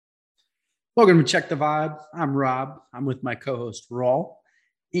Welcome to Check the Vibe. I'm Rob. I'm with my co-host Raul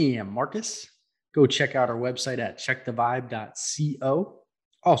and Marcus. Go check out our website at checkthevibe.co.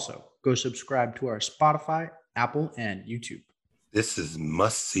 Also, go subscribe to our Spotify, Apple, and YouTube. This is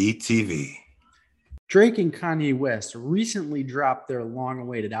Must See TV. Drake and Kanye West recently dropped their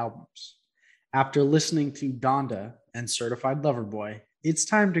long-awaited albums. After listening to Donda and Certified Lover Boy, it's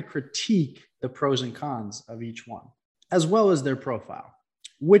time to critique the pros and cons of each one, as well as their profile.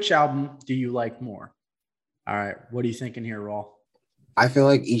 Which album do you like more? All right, what are you thinking here, Raul? I feel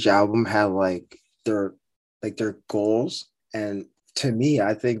like each album had their goals, and to me,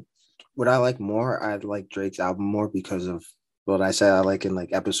 I think what I like more, I like Drake's album more because of what I said. I like in like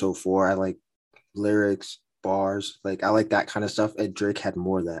episode 4, I like lyrics, bars, like I like that kind of stuff. And Drake had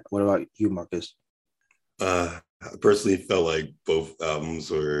more of that. What about you, Marcus? I personally felt like both albums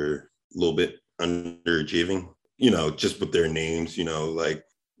were a little bit underachieving, just with their names, like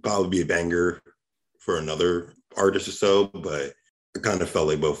probably be a banger for another artist or so, but I kind of felt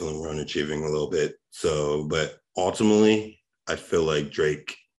like both of them were underachieving a little bit. So, but ultimately, I feel like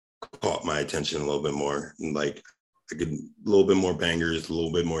Drake caught my attention a little bit more. And like I could a little bit more bangers, a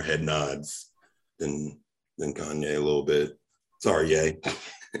little bit more head nods than Kanye a little bit. Sorry, yay.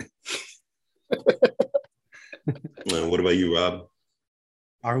 What about you, Rob?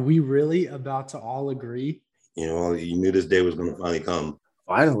 Are we really about to all agree? You knew this day was going to finally come.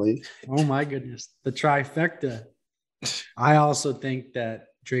 Finally. Oh my goodness. The trifecta. I also think that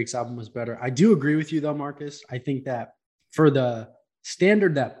Drake's album was better. I do agree with you though, Marcus. I think that for the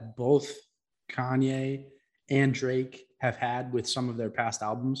standard that both Kanye and Drake have had with some of their past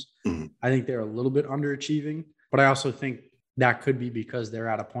albums, I think they're a little bit underachieving. But I also think that could be because they're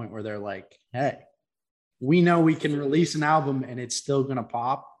at a point where they're like, hey, we know we can release an album and it's still going to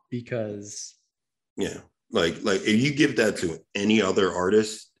pop because. Yeah. Like if you give that to any other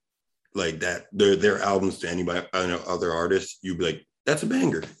artist, like that, their albums to anybody, other artists, you'd be like, that's a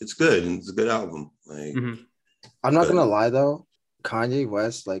banger. It's good. And it's a good album. Like, I'm not going to lie though. Kanye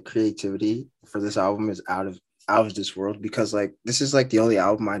West, like creativity for this album is out of this world, because like this is like the only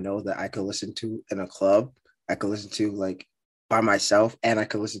album I know that I could listen to in a club. I could listen to like by myself, and I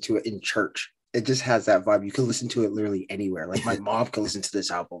could listen to it in church. It just has that vibe. You can listen to it literally anywhere. Like my mom can listen to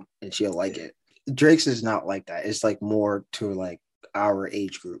this album and she'll like it. Drake's is not like that. It's like more to like our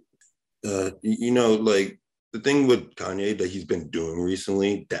age group. Like the thing with Kanye that he's been doing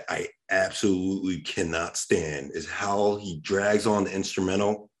recently that I absolutely cannot stand is how he drags on the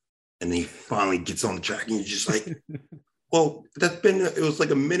instrumental and then he finally gets on the track and you're just like, well, it was like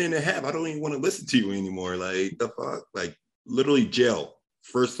a minute and a half. I don't even want to listen to you anymore. Like the fuck, like literally jail.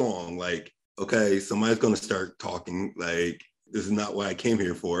 First song, like, okay, somebody's going to start talking. Like, this is not what I came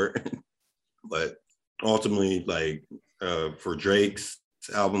here for. But ultimately, like for Drake's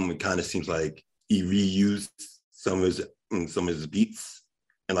album, it kind of seems like he reused some of his beats,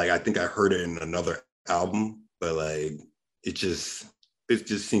 and like I think I heard it in another album, but like it just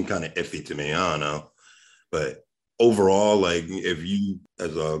seemed kind of iffy to me. I don't know, but overall, like if you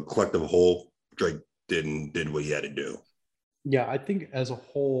as a collective whole, Drake did what he had to do. Yeah, I think as a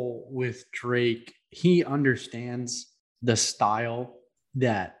whole with Drake, he understands the style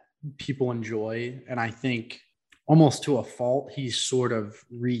that people enjoy. And I think almost to a fault, he's sort of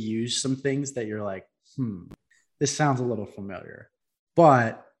reused some things that you're like, this sounds a little familiar.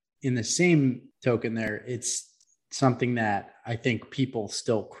 But in the same token there, it's something that I think people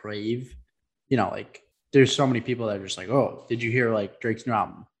still crave. Like there's so many people that are just like, oh, did you hear like Drake's new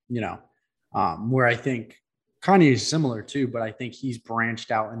album? Where I think Kanye is similar too, but I think he's branched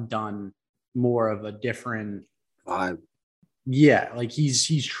out and done more of a different vibe. Yeah, like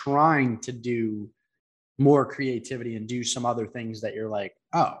he's trying to do more creativity and do some other things that you're like,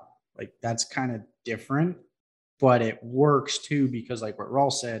 oh, like that's kind of different, but it works too because like what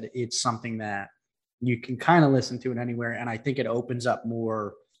Raul said, it's something that you can kind of listen to it anywhere, and I think it opens up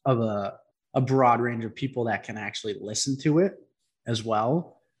more of a broad range of people that can actually listen to it as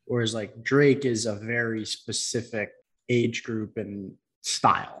well. Whereas like Drake is a very specific age group and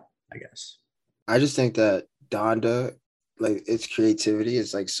style, I guess. I just think that Donda, like its creativity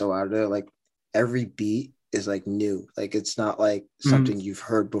is like so out of there. Like every beat is like new. Like it's not like something you've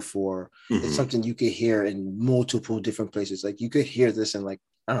heard before. It's something you could hear in multiple different places. Like you could hear this in like,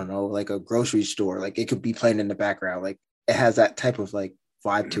 I don't know, like a grocery store. Like it could be playing in the background. Like it has that type of like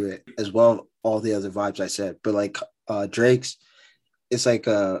vibe to it as well. All the other vibes I said, but like Drake's, it's like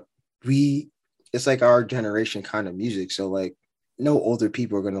it's like our generation kind of music. So like no older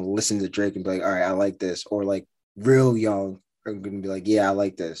people are gonna listen to Drake and be like, all right, I like this, or like real young are gonna be like, yeah, I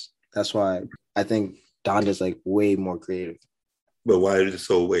like this. That's why I think Donda's like way more creative. But why did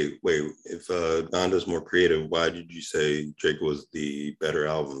so wait? If Donda's more creative, why did you say Drake was the better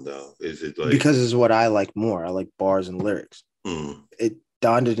album though? Is it like Because it's what I like more. I like bars and lyrics. hmm. It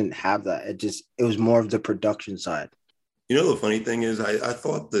Donda didn't have that. It was more of the production side. You know the funny thing is I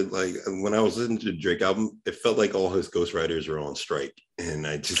thought that like when I was listening to the Drake album, it felt like all his ghostwriters were on strike. And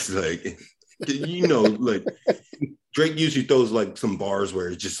I just like like Drake usually throws like some bars where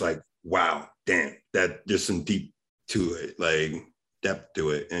it's just like, wow, damn, that there's some deep to it, like depth to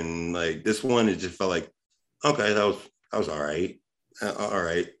it. And like this one, it just felt like, okay, that was all right. All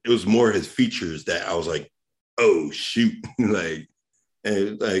right. It was more his features that I was like, oh shoot. like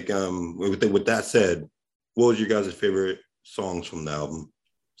and like with that said, what was your guys' favorite songs from the album?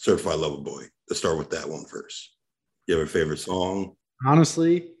 Certified Lover Boy. Let's start with that one first. You have a favorite song?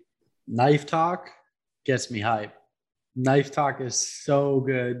 Honestly, Knife Talk gets me hype. Knife Talk is so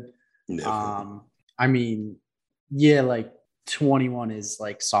good. Definitely. I mean, yeah, like 21 is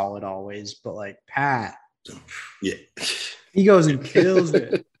like solid always, but like Pat, Yeah. he goes and kills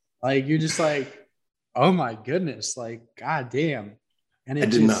it. Like you're just like, oh my goodness, like god damn. And I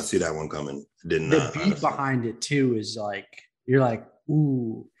it did not just see that one coming. Did the not, beat honestly. behind it too is like you're like,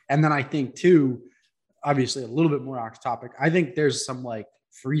 ooh. And then I think too, obviously a little bit more off topic. I think there's some like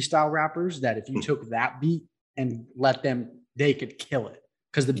freestyle rappers that if you took that beat and let them, they could kill it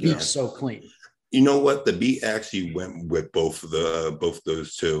because the Yeah. beat's so clean. You know what? The beat actually went with both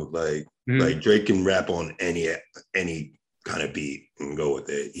those two. Like Drake can rap on any kind of beat and go with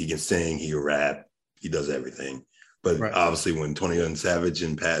it. He can sing, he can rap, he does everything. But Right. obviously, when 21 Savage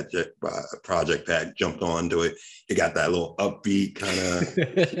and Project Pat jumped onto it, it got that little upbeat kind of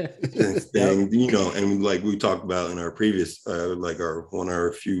thing, Yep. And like we talked about in our previous,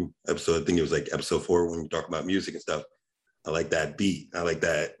 our few episodes, I think it was like episode 4 when we talked about music and stuff. I like that beat. I like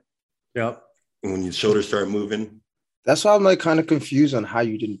that Yep. when your shoulders start moving. That's why I'm like kind of confused on how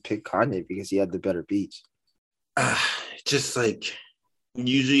you didn't pick Kanye because he had the better beats. Just like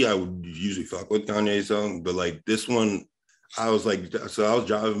usually I would usually fuck with Kanye's song, but like this one, I was like, so I was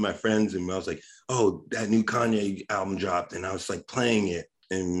driving with my friends and I was like, oh, that new Kanye album dropped, and I was like playing it,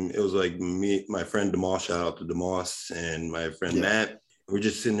 and it was like me, my friend Demoss, shout out to Demoss, and my friend Matt. We're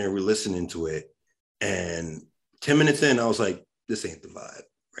just sitting there, we're listening to it, and 10 minutes in, I was like, this ain't the vibe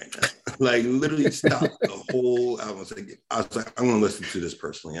right now. Like literally stopped the whole album. I was like, I'm gonna listen to this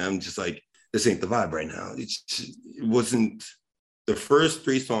personally. I'm just like, this ain't the vibe right now. It wasn't. The first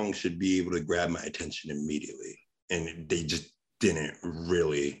 3 songs should be able to grab my attention immediately, and they just didn't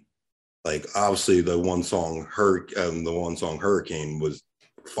really. Like obviously the one song Hurricane was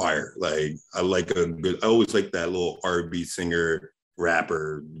fire. Like I always like that little R&B singer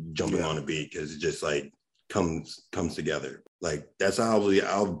rapper jumping on a beat because it just like comes together. Like that's obviously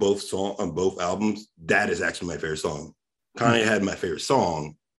out of both albums. That is actually my favorite song. Kanye had my favorite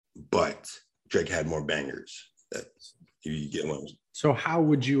song, but Drake had more bangers. That you get one. So how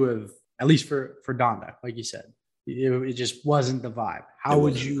would you have, at least for Donda, like you said, it just wasn't the vibe.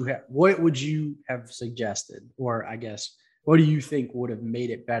 What would you have suggested? Or I guess, what do you think would have made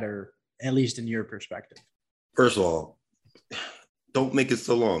it better, at least in your perspective? First of all, don't make it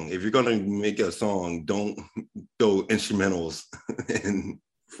so long. If you're gonna make a song, don't go instrumentals and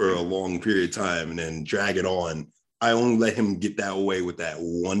for a long period of time and then drag it on. I only let him get that away with that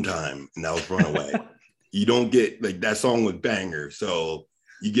one time, and that was Runaway. You don't get like that song was banger, so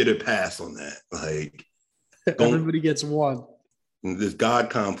you get a pass on that. Like everybody gets one. This God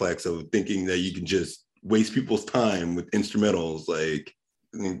complex of thinking that you can just waste people's time with instrumentals. Like,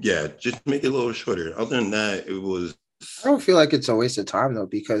 yeah, just make it a little shorter. Other than that, it was. I don't feel like it's a waste of time though,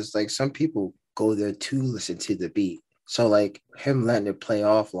 because like some people go there to listen to the beat. So like him letting it play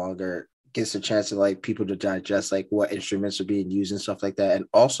off longer gives a chance to like people to digest like what instruments are being used and stuff like that. And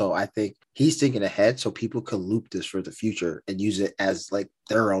also I think he's thinking ahead so people could loop this for the future and use it as like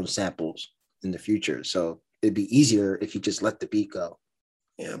their own samples in the future. So it'd be easier if you just let the beat go.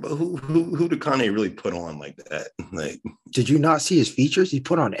 Yeah, but who did Kanye really put on like that? Like, did you not see his features? He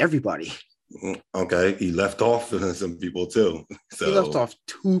put on everybody. Okay, he left off some people too. So he left off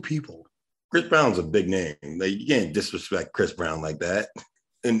 2 people. Chris Brown's a big name. Like you can't disrespect Chris Brown like that.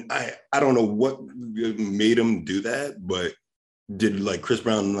 And I don't know what made him do that, but did like Chris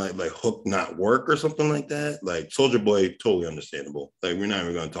Brown like hook not work or something like that? Like Soulja Boy, totally understandable. Like we're not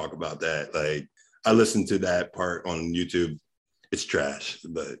even going to talk about that. Like I listened to that part on YouTube. It's trash,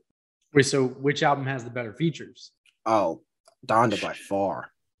 but wait. So which album has the better features? Oh, Donda by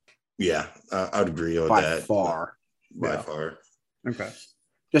far. Yeah, I'd agree with by that. Far. By far. Okay.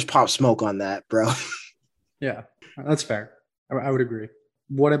 Just pop smoke on that, bro. Yeah, that's fair. I would agree.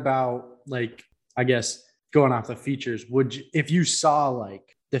 What about like, I guess, going off the features, would you, if you saw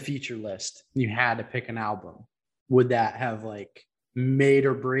like the feature list, you had to pick an album, would that have like make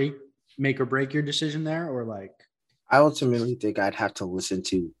or break your decision there, or like? I ultimately think I'd have to listen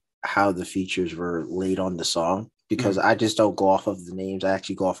to how the features were laid on the song because I just don't go off of the names. I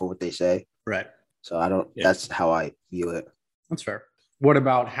actually go off of what they say. Right. So I don't. Yeah. That's how I view it. That's fair. What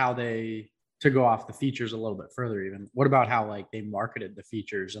about how they, to go off the features a little bit further, even, what about how like they marketed the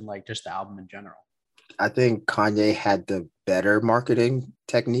features and like just the album in general? I think Kanye had the better marketing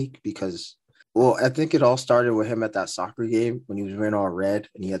technique because, well, I think it all started with him at that soccer game when he was wearing all red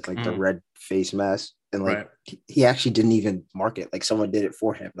and he had like the red face mask. And like he actually didn't even market. Like someone did it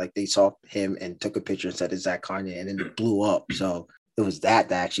for him. Like they saw him and took a picture and said, "Is that Kanye?" And then it blew up. So it was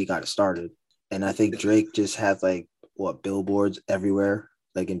that actually got it started. And I think Drake just had like billboards everywhere,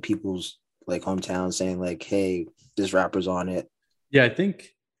 like in people's like hometowns saying like, "Hey, this rapper's on it." Yeah, I think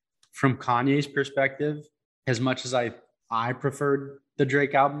from Kanye's perspective, as much as I preferred the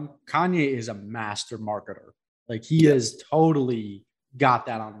Drake album, Kanye is a master marketer. Like he has totally got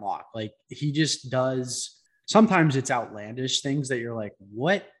that unlocked. Like he just does. Sometimes it's outlandish things that you're like,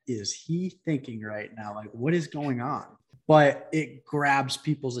 what is he thinking right now? Like, what is going on? But it grabs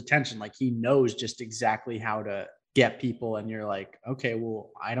people's attention. Like he knows just exactly how to get people. And you're like, okay,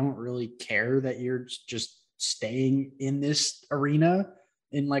 well, I don't really care that you're just staying in this arena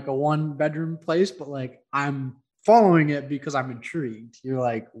in like a 1-bedroom place, but like I'm following it because I'm intrigued. You're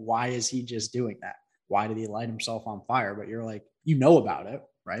like, why is he just doing that? Why did he light himself on fire? But you're like, you know about it,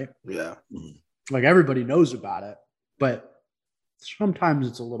 right? Yeah. Like everybody knows about it, but sometimes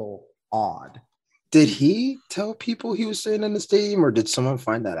it's a little odd. Did he tell people he was staying in the stadium, or did someone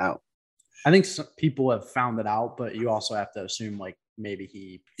find that out? I think some people have found it out, but you also have to assume like maybe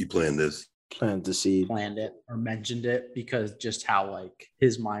he planned this. Planned it or mentioned it, because just how like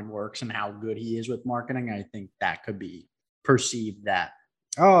his mind works and how good he is with marketing, I think that could be perceived that,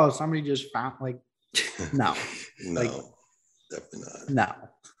 oh, somebody just found like, no, like, definitely not. No.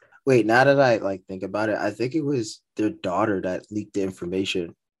 Wait, now that I like think about it, I think it was their daughter that leaked the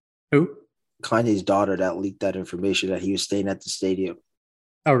information. Who? Kanye's daughter that leaked that information that he was staying at the stadium.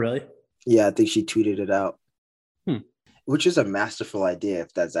 Oh, really? Yeah, I think she tweeted it out. Which is a masterful idea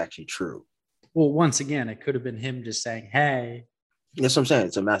if that's actually true. Well, once again, it could have been him just saying, hey. That's what I'm saying.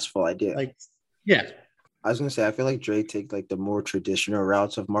 It's a masterful idea. Like, yeah. I was going to say, I feel like Drake takes like the more traditional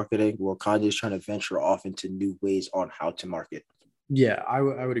routes of marketing, while Kanye's trying to venture off into new ways on how to market. Yeah, I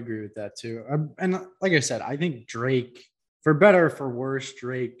would agree with that too. And like I said, I think Drake, for better or for worse,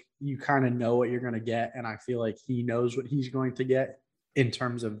 Drake, you kind of know what you're going to get. And I feel like he knows what he's going to get in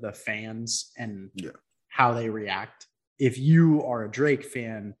terms of the fans and how they react. If you are a Drake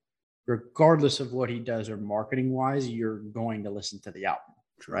fan, regardless of what he does or marketing wise, you're going to listen to the album,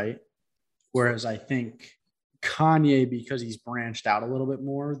 right? Whereas I think Kanye, because he's branched out a little bit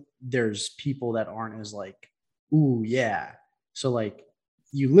more, there's people that aren't as like, ooh, yeah. So like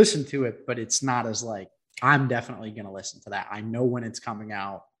you listen to it, but it's not as like, I'm definitely going to listen to that. I know when it's coming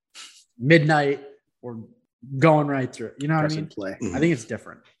out, midnight or going right through it. You know what I mean? Play. I think it's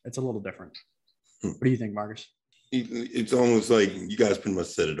different. It's a little different. What do you think, Marcus? It's almost like you guys pretty much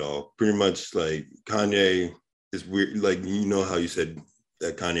said it all. Pretty much like Kanye is weird. Like, you know how you said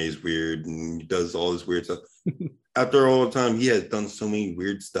that Kanye is weird and he does all this weird stuff. After all the time, he has done so many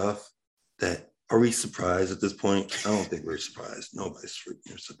weird stuff that, are we surprised at this point? I don't think we're surprised. Nobody's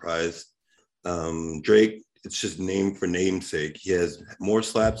surprised. Drake, it's just name for namesake. He has more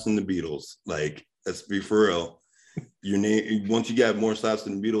slaps than the Beatles. Like, let's be for real. Your name, once you got more slaps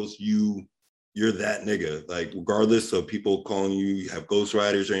than the Beatles, you're that nigga. Like, regardless of people calling you have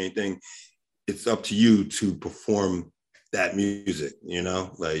ghostwriters or anything, it's up to you to perform that music, you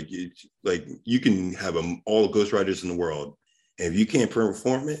know? Like you can have all the ghostwriters in the world, and if you can't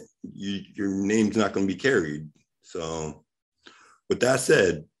perform it, your name's not going to be carried. So with that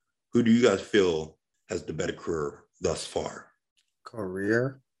said, who do you guys feel has the better career thus far?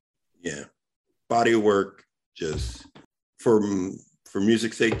 Career? Yeah. Body of work, just for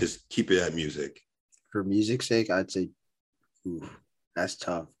music's sake, just keep it at music. For music's sake, I'd say, ooh, that's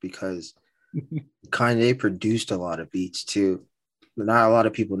tough because Kanye produced a lot of beats too. Not a lot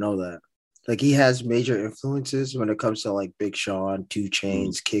of people know that. Like, he has major influences when it comes to like Big Sean, 2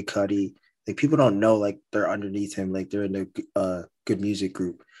 Chainz, Kid Cudi. Like, people don't know like they're underneath him, like they're in the Good Music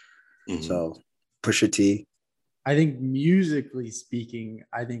group. So Pusha T. I think musically speaking,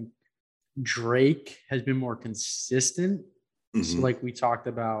 I think Drake has been more consistent. So like we talked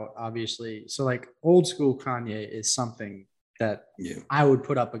about, obviously, so like old school Kanye is something that I would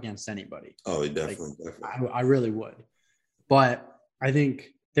put up against anybody. Oh, definitely. I really would. But I think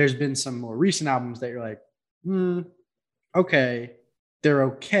there's been some more recent albums that you're like, okay, they're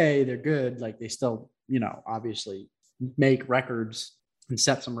okay, they're good. Like they still, obviously make records and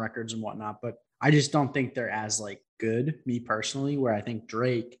set some records and whatnot, but I just don't think they're as like good, me personally, where I think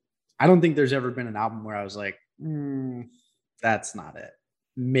Drake, I don't think there's ever been an album where I was like, that's not it.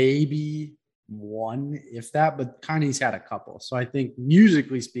 Maybe one, if that, but Kanye's had a couple. So I think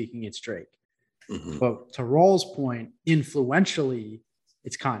musically speaking, it's Drake. Mm-hmm. But to Rawls' point, influentially,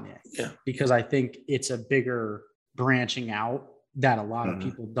 it's Kanye. Yeah. Because I think it's a bigger branching out that a lot of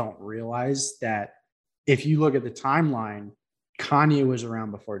people don't realize that if you look at the timeline, Kanye was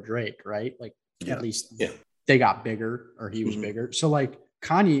around before Drake, right? Like at least they got bigger or he was bigger. So like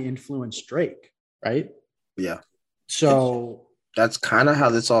Kanye influenced Drake, right? Yeah. So that's kind of how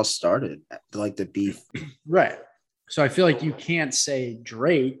this all started, like the beef. Right. So I feel like you can't say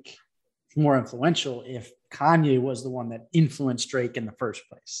Drake is more influential if Kanye was the one that influenced Drake in the first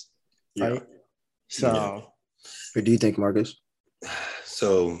place. Right. So what do you think, Marcus?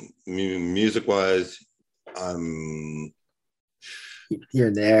 So music wise,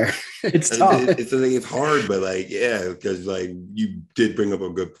 you're there. It's tough. It's hard, but like, yeah, because like you did bring up a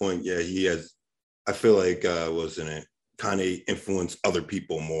good point. Yeah, he has. I feel like wasn't it Kanye influenced other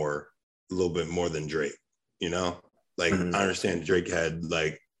people more, a little bit more than Drake. Like I understand Drake had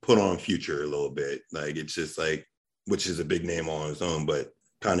like put on Future a little bit. Like it's just like, which is a big name on his own, but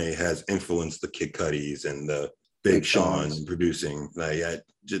Kanye has influenced the Kid Cudis and the Big Sean producing. Like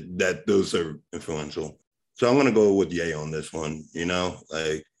that those are influential. So I'm gonna go with Ye on this one.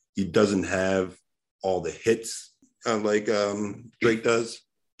 Like he doesn't have all the hits like Drake does,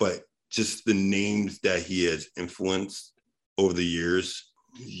 but just the names that he has influenced over the years,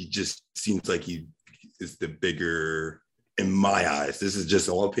 he just seems like he is the bigger, in my eyes. This is just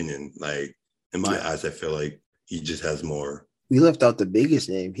all opinion. Like in my eyes, I feel like he just has more. We left out the biggest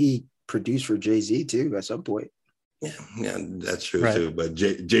name. He produced for Jay-Z too at some point. Yeah, that's true too. But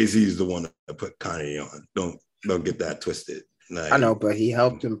Jay-Z is the one that put Kanye on. Don't get that twisted. Like, I know, but he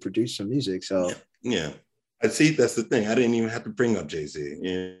helped him produce some music. So yeah. I see. That's the thing. I didn't even have to bring up Jay-Z,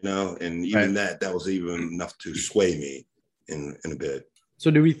 and even that was even enough to sway me in a bit.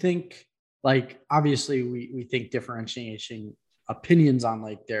 So do we think, like, obviously we think differentiation opinions on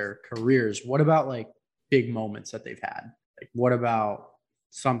like their careers. What about like big moments that they've had? Like, what about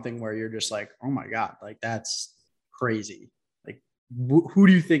something where you're just like, oh my God, like that's crazy. Like, who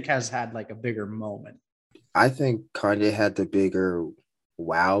do you think has had like a bigger moment? I think Kanye had the bigger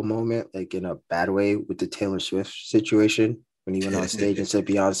wow moment, like in a bad way, with the Taylor Swift situation when he went on stage and said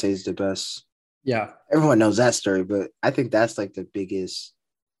Beyonce is the best. Yeah. Everyone knows that story, but I think that's like the biggest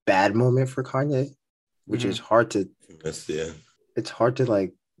bad moment for Kanye, which is hard to it's hard to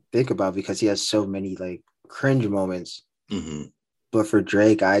like think about because he has so many like cringe moments. But for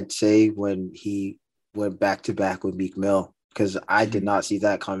Drake, I'd say when he went back to back with Meek Mill, because I did not see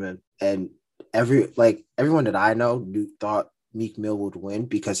that coming. And everyone that I know thought Meek Mill would win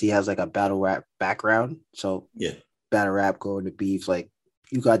because he has like a battle rap background. So battle rap going to beef, like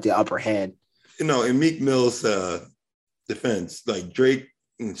you got the upper hand. In Meek Mill's defense, like Drake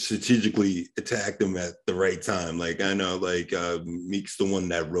strategically attacked him at the right time. Like I know, like Meek's the one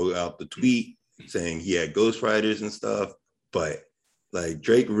that wrote out the tweet saying he had ghostwriters and stuff, but like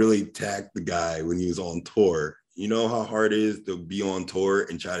Drake really attacked the guy when he was on tour. You know how hard it is to be on tour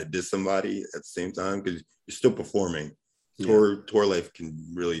and try to diss somebody at the same time because you're still performing. Tour life can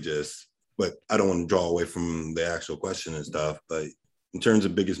really but I don't want to draw away from the actual question and stuff. But in terms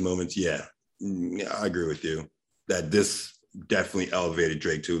of biggest moments, I agree with you that this definitely elevated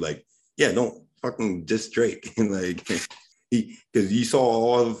Drake too. Like, don't fucking diss Drake. Like, because you saw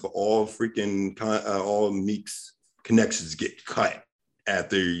all Meek's connections get cut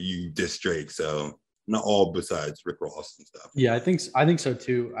after you diss Drake. So not all besides Rick Ross and stuff. Yeah, I think so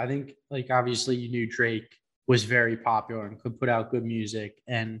too. I think like obviously you knew Drake was very popular and could put out good music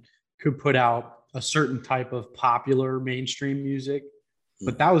and could put out a certain type of popular mainstream music.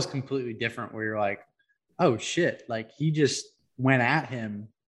 But that was completely different where you're like, oh shit, like he just went at him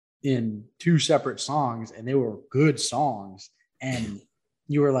in 2 separate songs and they were good songs. And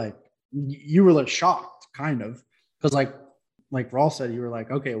you were like shocked kind of because like Raul said, you were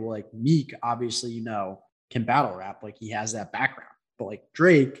like, okay, well, like Meek obviously, can battle rap. Like he has that background, but like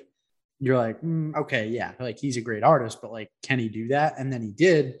Drake, you're like, okay, yeah, like he's a great artist, but like, can he do that? And then he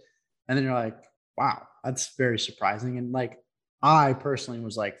did. And then you're like, wow, that's very surprising. And like, I personally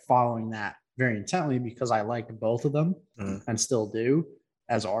was like following that very intently because I liked both of them and still do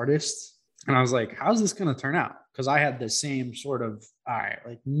as artists. And I was like, how's this going to turn out? Because I had the same sort of, all right,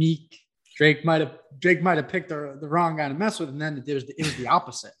 like Meek, Drake might have picked the wrong guy to mess with. And then it was the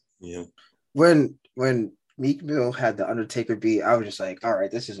opposite. Yeah. When Meek Mill had the Undertaker beat, I was just like, all right,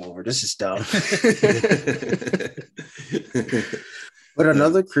 this is over. This is dumb. But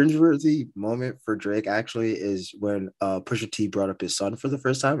another cringeworthy moment for Drake actually is when Pusha T brought up his son for the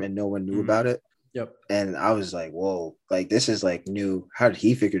first time and no one knew about it. Yep. And I was like, whoa, like this is like new. How did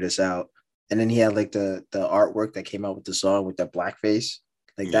he figure this out? And then he had like the artwork that came out with the song with the blackface.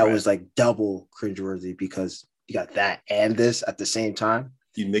 Like that was like double cringeworthy because you got that and this at the same time.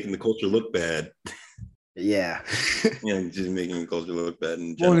 He's making the culture look bad. Yeah. Just making the culture look bad.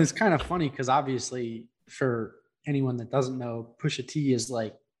 Well, and it's kind of funny because obviously for anyone that doesn't know, Pusha T is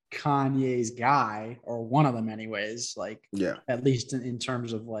like Kanye's guy, or one of them anyways, like at least in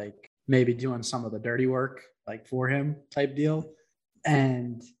terms of like maybe doing some of the dirty work like for him type deal.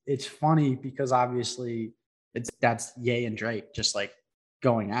 And it's funny because obviously that's Ye and Drake just like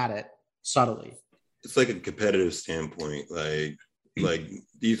going at it subtly. It's like a competitive standpoint. Like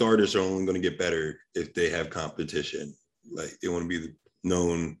these artists are only going to get better if they have competition. Like they want to be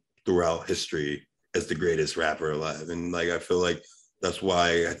known throughout history as the greatest rapper alive. And like I feel like that's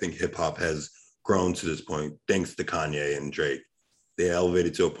why I think hip hop has grown to this point, thanks to Kanye and Drake. They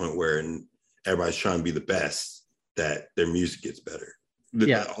elevated to a point where everybody's trying to be the best, that their music gets better.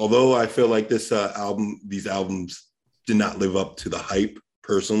 Although I feel like these albums did not live up to the hype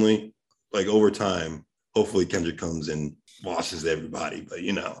personally. Like over time, hopefully Kendrick comes and washes everybody. But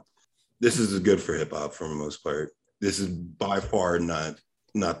this is good for hip hop for the most part. This is by far not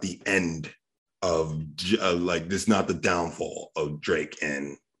the end of this, not the downfall of Drake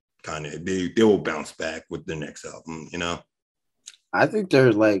and Kanye. They will bounce back with their next album. I think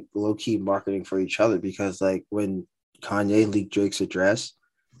they're like low key marketing for each other because like when Kanye leaked Drake's address,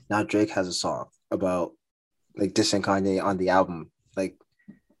 now Drake has a song about like dissing Kanye on the album. Like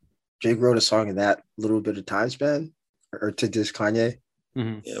Drake wrote a song in that little bit of time span or to diss Kanye.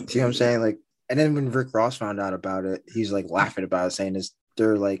 Mm-hmm. Yeah, see what I'm saying? Like, and then when Rick Ross found out about it, he's like laughing about it, saying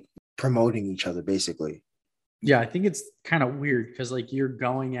they're like promoting each other basically. Yeah, I think it's kind of weird because like you're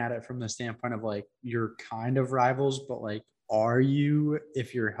going at it from the standpoint of like you're kind of rivals, but like are you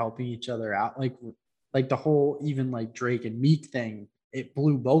if you're helping each other out? Like the whole even like Drake and Meek thing, it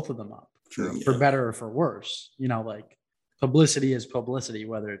blew both of them up. True. For better or for worse. Like publicity is publicity,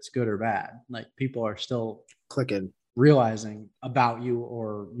 whether it's good or bad. Like people are still clicking, realizing about you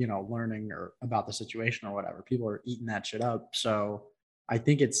or learning or about the situation or whatever. People are eating that shit up. So I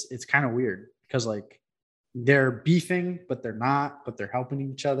think it's kind of weird because like they're beefing, but they're not, but they're helping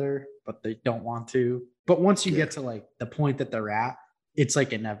each other, but they don't want to. But once you get to like the point that they're at, it's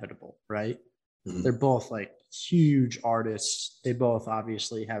like inevitable, right? Mm-hmm. They're both like huge artists. They both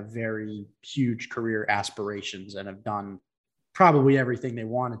obviously have very huge career aspirations and have done probably everything they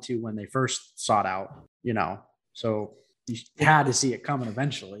wanted to when they first sought out, so you had to see it coming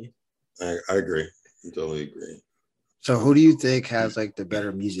eventually. I agree. I totally agree. So who do you think has like the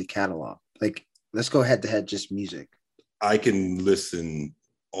better music catalog? Like, let's go head to head, just music. I can listen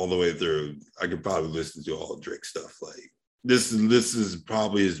all the way through. I could probably listen to all Drake stuff. Like this is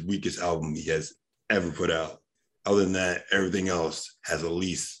probably his weakest album he has ever put out. Other than that, everything else has at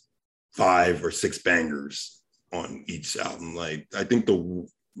least 5 or 6 bangers on each album. Like I think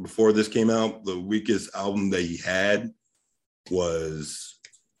before this came out, the weakest album that he had was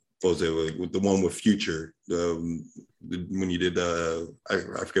with the one with Future. When you did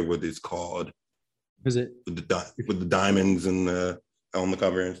I forget what it's called. Was it with the diamonds and on the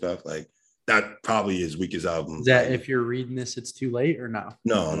cover and stuff? Like that probably his weakest album. Is that if you're reading this, it's too late or no?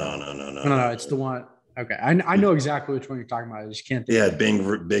 No. It's the one. Okay, I know exactly which one you're talking about. I just can't think. Yeah,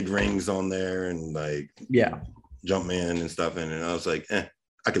 big rings on there and like Jumpman and stuff in it. And I was like,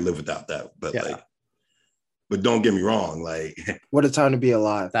 I could live without that. But but don't get me wrong, like what a time to be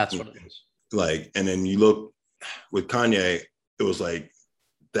alive. That's what it is. Like, and then you look with Kanye, it was like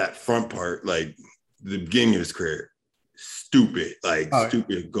that front part, like the beginning of his career, stupid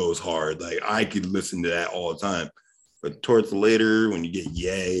goes hard. Like I could listen to that all the time. But towards the later, when you get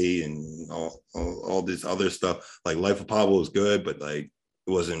Ye and all this other stuff, like Life of Pablo was good, but like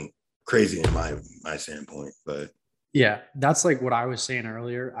it wasn't crazy in my standpoint. But yeah, that's like what I was saying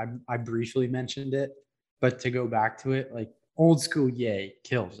earlier. I briefly mentioned it, but to go back to it, like old school Ye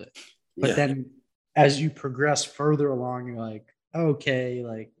kills it. But then as you progress further along, you're like, okay,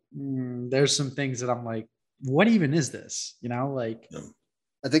 like there's some things that I'm like, what even is this? Like. Yeah.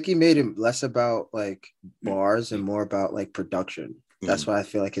 I think he made it less about like bars and more about like production. That's why I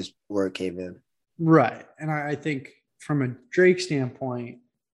feel like his work came in. Right. And I think from a Drake standpoint,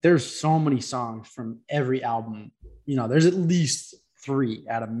 there's so many songs from every album. There's at least 3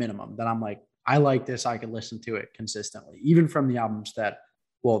 at a minimum that I'm like, I like this. I can listen to it consistently, even from the albums that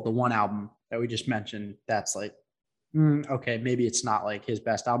well, the one album that we just mentioned, that's like, okay, maybe it's not like his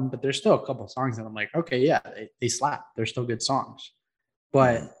best album, but there's still a couple of songs that I'm like, okay, yeah, they slap. They're still good songs. Mhm.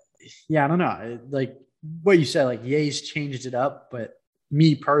 But yeah, I don't know. Like what you said, like Ye's changed it up, but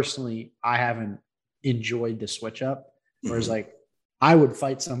me personally, I haven't enjoyed the switch up. Whereas Mhm. like I would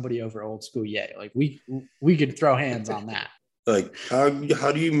fight somebody over old school Ye. Like we could throw hands on that. Like how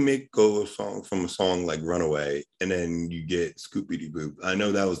do you make go a song from a song like Runaway and then you get Scoopy Doo Boop? I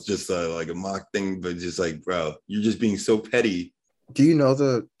know that was just like a mock thing, but just like, bro, you're just being so petty. Do you know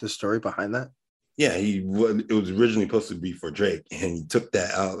the story behind that? Yeah, it was originally supposed to be for Drake, and he took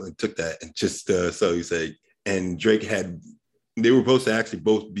that out and took that and just so he said, and Drake had they were supposed to actually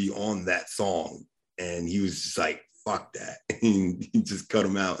both be on that song, and he was just like, fuck that, and he just cut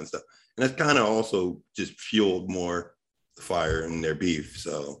them out and stuff, and that's kind of also just fueled more the fire in their beef.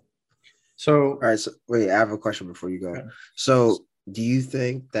 So So All right, so wait, I have a question before you go. okay. So, do you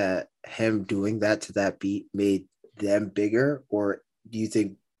think that him doing that to that beat made them bigger, or do you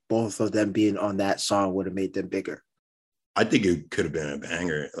think both of them being on that song would have made them bigger? I think it could have been a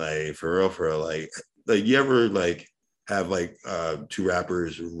banger, like for real, like you ever like have like two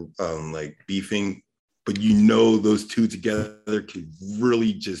rappers like beefing, but you know those two together could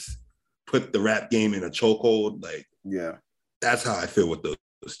really just put the rap game in a chokehold. Like Yeah. that's how I feel with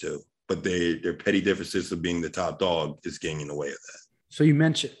those two. But their petty differences of being the top dog is getting in the way of that. So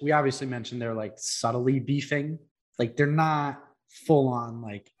we obviously mentioned they're like subtly beefing. Like they're not full on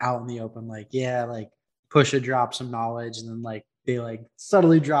like out in the open, like, yeah, like Pusha drop some knowledge and then like they like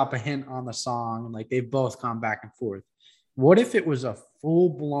subtly drop a hint on the song and like they've both gone back and forth. What if it was a full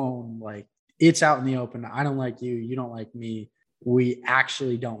blown, like, it's out in the open? I don't like you. You don't like me. We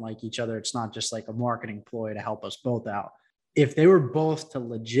actually don't like each other. It's not just like a marketing ploy to help us both out. If they were both to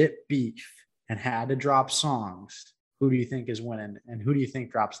legit beef and had to drop songs, who do you think is winning and who do you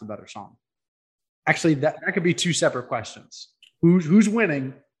think drops the better song? Actually, that could be two separate questions. Who's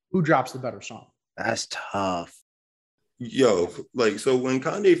winning? Who drops the better song? That's tough. Yo, like so when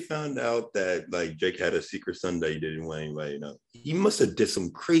Kanye found out that like Drake had a secret son that he didn't want anybody to know, he must have did some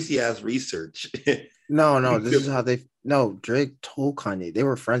crazy ass research. No, this is how they. No, Drake told Kanye they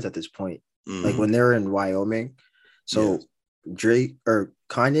were friends at this point, like Mhm. when they were in Wyoming. Yeah. So Drake or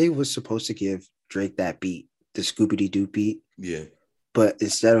Kanye was supposed to give Drake that beat, the Scooby Doo beat, Yeah. but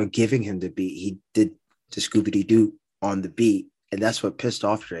instead of giving him the beat, he did the Scooby Doo on the beat, and that's what pissed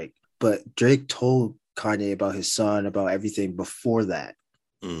off Drake. But Drake told Kanye about his son, about everything before that,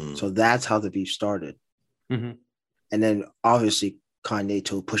 Mm. so that's how the beef started. Mm-hmm. And then obviously Kanye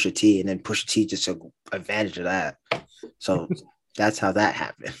told Pusha T, and then Pusha T just took advantage of that. So that's how that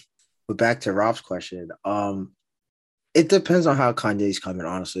happened. But back to Rob's question, it depends on how Kanye's coming,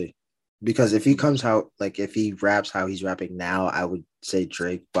 honestly. Because if he comes out like if he raps how he's rapping now, I would say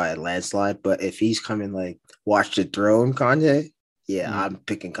Drake by a landslide. But if he's coming like Watch the Throne Kanye, yeah, I'm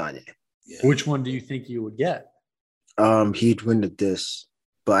picking Kanye. Yeah. Which one do you think you would get? He'd win the diss,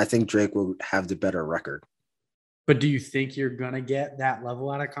 but I think Drake will have the better record. But do you think you're gonna get that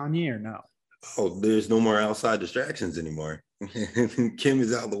level out of Kanye or no? Oh, there's no more outside distractions anymore. Kim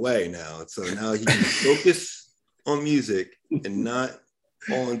is out of the way now. So now he can focus on music and not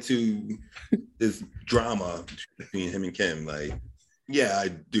fall into this drama between him and Kim. Like, yeah, I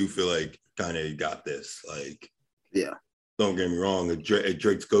do feel like Kanye got this. Like, Yeah. don't get me wrong. If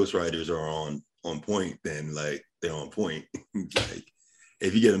Drake's ghostwriters are on point, then like they're on point. Like,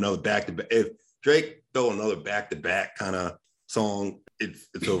 if you get another back to back, if Drake throw another back to back kind of song, it's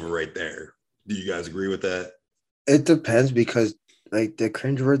over right there. Do you guys agree with that? It depends because like the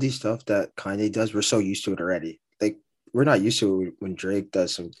cringeworthy stuff that Kanye does, we're so used to it already. Like we're not used to it when Drake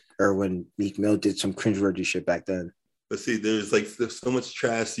does some or when Meek Mill did some cringeworthy shit back then. But see, there's so much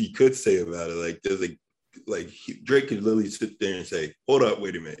trash you could say about it. Like there's Drake could literally sit there and say, "Hold up,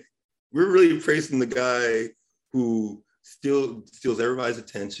 wait a minute. We're really praising the guy who still steals everybody's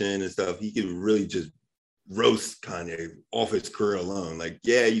attention and stuff. He could really just roast Kanye off his career alone. Like,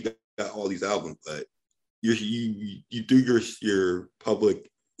 yeah, you got all these albums, but you do your public,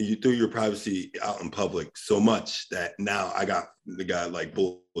 you do your privacy out in public so much that now I got the guy like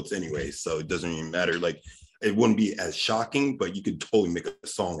bullets anyway, so it doesn't even matter. Like, it wouldn't be as shocking, but you could totally make a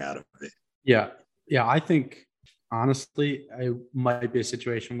song out of it. Yeah. Yeah. I think honestly, it might be a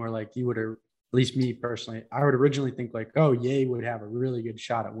situation where like you would have, at least me personally, I would originally think like, oh, Ye would have a really good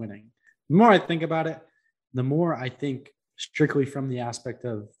shot at winning. The more I think about it, the more I think strictly from the aspect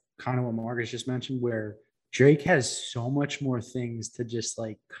of kind of what Marcus just mentioned, where Drake has so much more things to just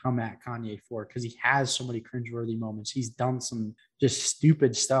like come at Kanye for because he has so many cringeworthy moments. He's done some just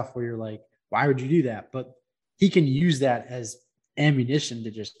stupid stuff where you're like, why would you do that? But he can use that as ammunition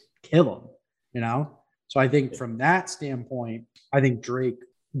to just kill him, you know? So I think from that standpoint, I think Drake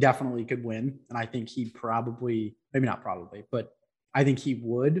definitely could win. And I think he probably, maybe not probably, but I think he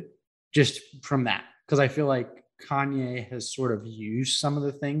would just from that. Because I feel like Kanye has sort of used some of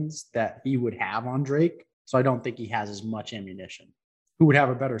the things that he would have on Drake. So I don't think he has as much ammunition. Who would have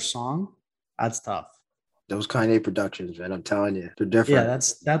a better song? That's tough. Those Kanye productions, man, I'm telling you, they're different.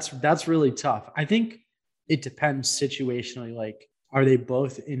 Yeah, that's really tough. I think it depends situationally. Like, are they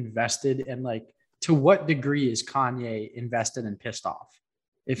both invested? And like, to what degree is Kanye invested and pissed off?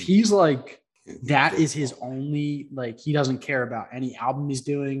 If he's like, that is his only, like, he doesn't care about any album he's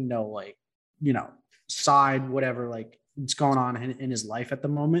doing, no, like, you know, side, whatever, like, what's going on in his life at the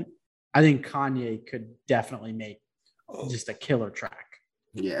moment, I think Kanye could definitely make just a killer track.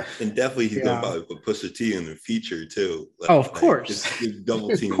 Yeah. And definitely he's going to probably put Pusha T in the feature too. Like, of course. Just double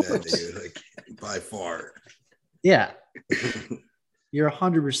team that nigga, like, by far. Yeah. You're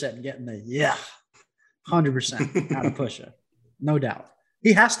 100% getting the 100% out of Pusha. No doubt.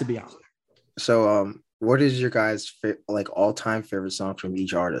 He has to be on. So what is your guys' like all-time favorite song from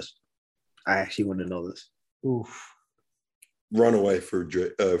each artist? I actually want to know this. Oof. Runaway for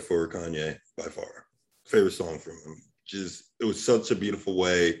Kanye by far. Favorite song from him. Just, it was such a beautiful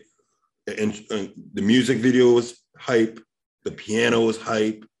way. And the music video was hype. The piano was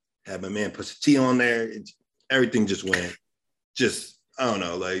hype. Had my man Pusha T on there. Everything just went. Just, I don't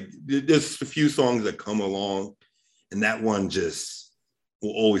know. Like, there's a few songs that come along, and that one just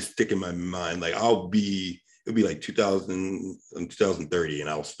will always stick in my mind. Like, it'll be like 2000 and 2030, and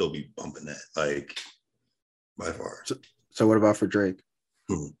I'll still be bumping that, like, by far. So what about for Drake?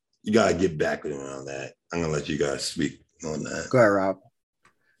 You gotta get back with him on that. I'm gonna let you guys speak on that. Go ahead, Rob.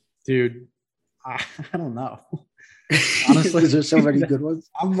 Dude, I don't know. Honestly, there's so many good ones.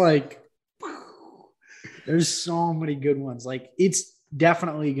 I'm like, there's so many good ones. Like, it's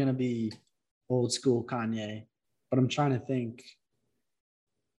definitely gonna be old school Kanye, but I'm trying to think.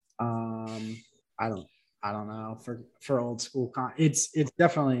 I don't know for old school Kanye. It's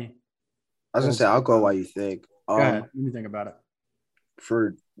definitely. I was gonna say I'll go while you think. Go ahead. Let me think about it.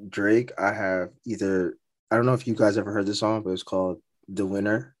 For Drake, I have either, I don't know if you guys ever heard this song, but it's called The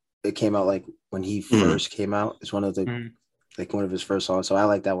Winner. It came out like when he first came out. It's one of the like one of his first songs. So I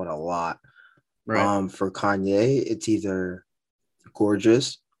like that one a lot. Right. For Kanye, it's either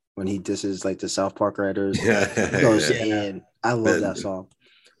Gorgeous when he disses like the South Park writers. He goes in. I love that song.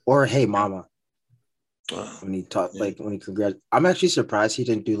 Or Hey Mama. When he talked, like when he congrats. I'm actually surprised he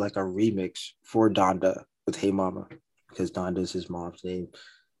didn't do like a remix for Donda with Hey Mama, because Donda's his mom's name.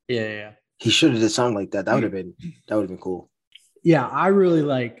 Yeah. He should have did something like that. That would have been cool. Yeah, I really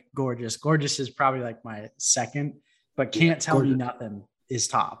like Gorgeous. Gorgeous is probably like my second, but Can't Tell Me Nothing is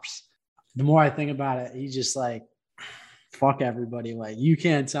tops. The more I think about it, he's just like, fuck everybody. Like, you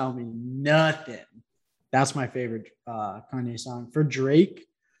can't tell me nothing. That's my favorite Kanye song. For Drake,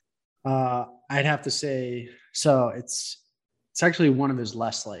 I'd have to say, so it's actually one of his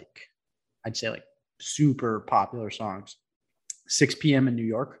less, like, I'd say like super popular songs. 6 p.m. in New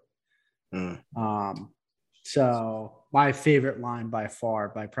York. So my favorite line by far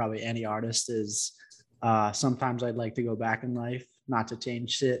by probably any artist is sometimes I'd like to go back in life, not to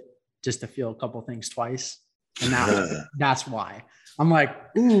change shit, just to feel a couple things twice. And that's why I'm like,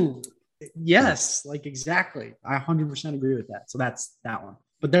 ooh, yes, like exactly. I 100% agree with that. So that's that one.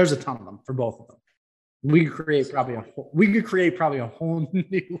 But there's a ton of them for both of them. We could create probably a whole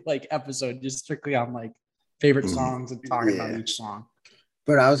new like episode just strictly on like favorite songs and talking about each song.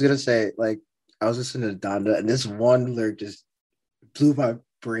 But I was gonna say, like, I was listening to Donda, and this one lyric just blew my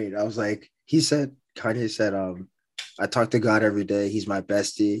brain. I was like, Kanye said, I talk to God every day. He's my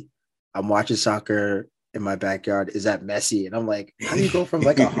bestie. I'm watching soccer in my backyard. Is that messy? And I'm like, how do you go from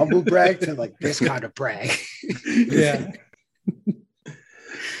like a humble brag to like this kind of brag? Yeah.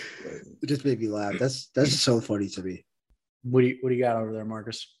 It just made me laugh. That's so funny to me. What do you got over there,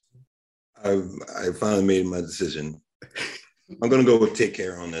 Marcus? I finally made my decision. I'm gonna go with Take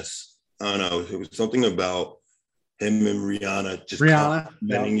Care on this. I don't know. It was something about him and Rihanna just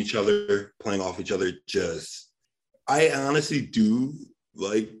complimenting each other, playing off each other. I honestly do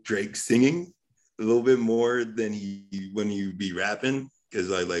like Drake singing a little bit more than when you be rapping, because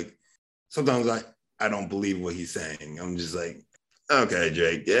sometimes I don't believe what he's saying. I'm just like, okay,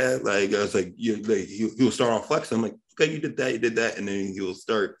 Drake, yeah. Like, I was like, he'll start off flexing. I'm like, okay, you did that, and then he'll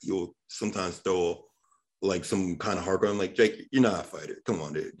sometimes throw like some kind of hardcore. I'm like, Drake, you're not a fighter. Come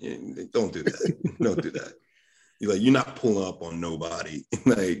on, dude. Don't do that. Don't do that. You're not pulling up on nobody.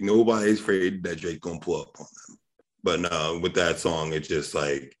 Like, nobody's afraid that Drake's gonna pull up on them. But no, with that song, it's just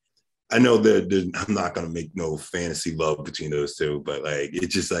like, I know that I'm not gonna make no fantasy love between those two, but like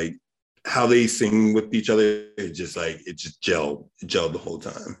it's just like how they sing with each other. It just gelled the whole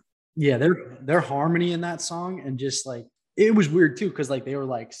time. Yeah, their harmony in that song and just like it was weird too because like they were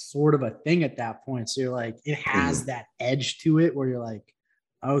like sort of a thing at that point. So you're like it has that edge to it where you're like,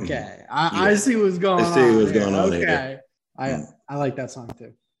 okay, I see what's going on. I see what's going on. Okay, I like that song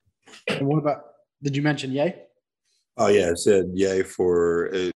too. And what about? Did you mention Yay? Oh yeah, I said Yay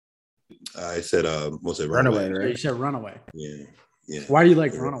for. I said what's it? Runaway, right? You said Runaway. Yeah. Why do you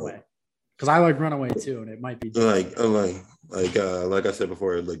like Runaway? Because I like Runaway too, and it might be like I said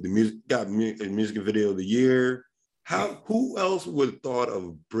before, like the music got music video of the year. Who else would have thought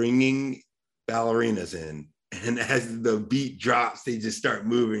of bringing ballerinas in, and as the beat drops, they just start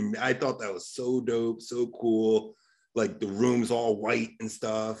moving? I thought that was so dope, so cool. Like the room's all white and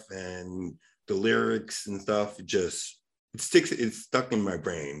stuff, and the lyrics and stuff it's stuck in my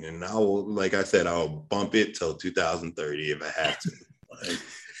brain, and I'll bump it till 2030 if I have to.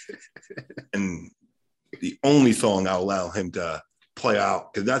 And the only song I'll allow him to play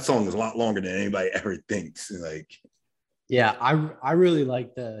out, because that song is a lot longer than anybody ever thinks. Like, yeah, I really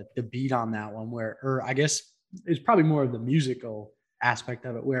like the beat on that one, or I guess it's probably more of the musical aspect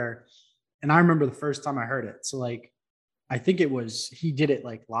of it, and I remember the first time I heard it. So like, I think he did it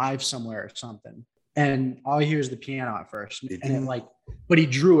like live somewhere or something, and all you hear is the piano at first, but he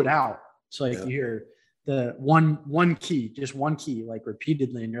drew it out. So like you hear the one key, just one key, like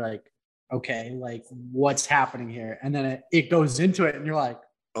repeatedly, and you're like, okay, like what's happening here? And then it goes into it, and you're like,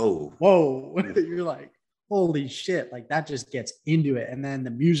 oh, whoa, you're like, holy shit, like that just gets into it. And then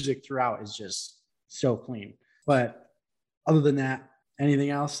the music throughout is just so clean. But other than that, anything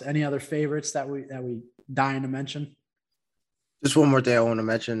else? Any other favorites that we dying to mention? Just one more thing I want to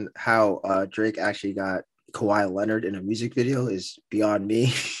mention, how Drake actually got Kawhi Leonard in a music video is beyond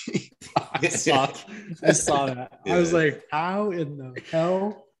me. I saw that. Yeah. I was like, how in the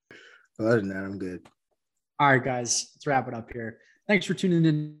hell? Other than that, I'm good. All right, guys, let's wrap it up here. Thanks for tuning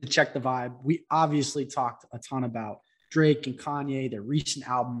in to Check the Vibe. We obviously talked a ton about Drake and Kanye, their recent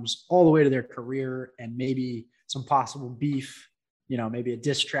albums, all the way to their career, and maybe some possible beef, maybe a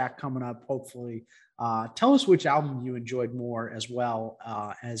diss track coming up, hopefully. Tell us which album you enjoyed more, as well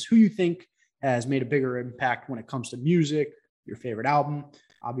as who you think has made a bigger impact when it comes to music, your favorite album,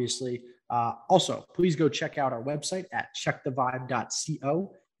 obviously. Also, please go check out our website at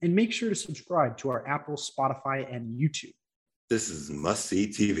checkthevibe.co and make sure to subscribe to our Apple, Spotify, and YouTube. This is Must See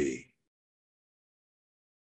TV.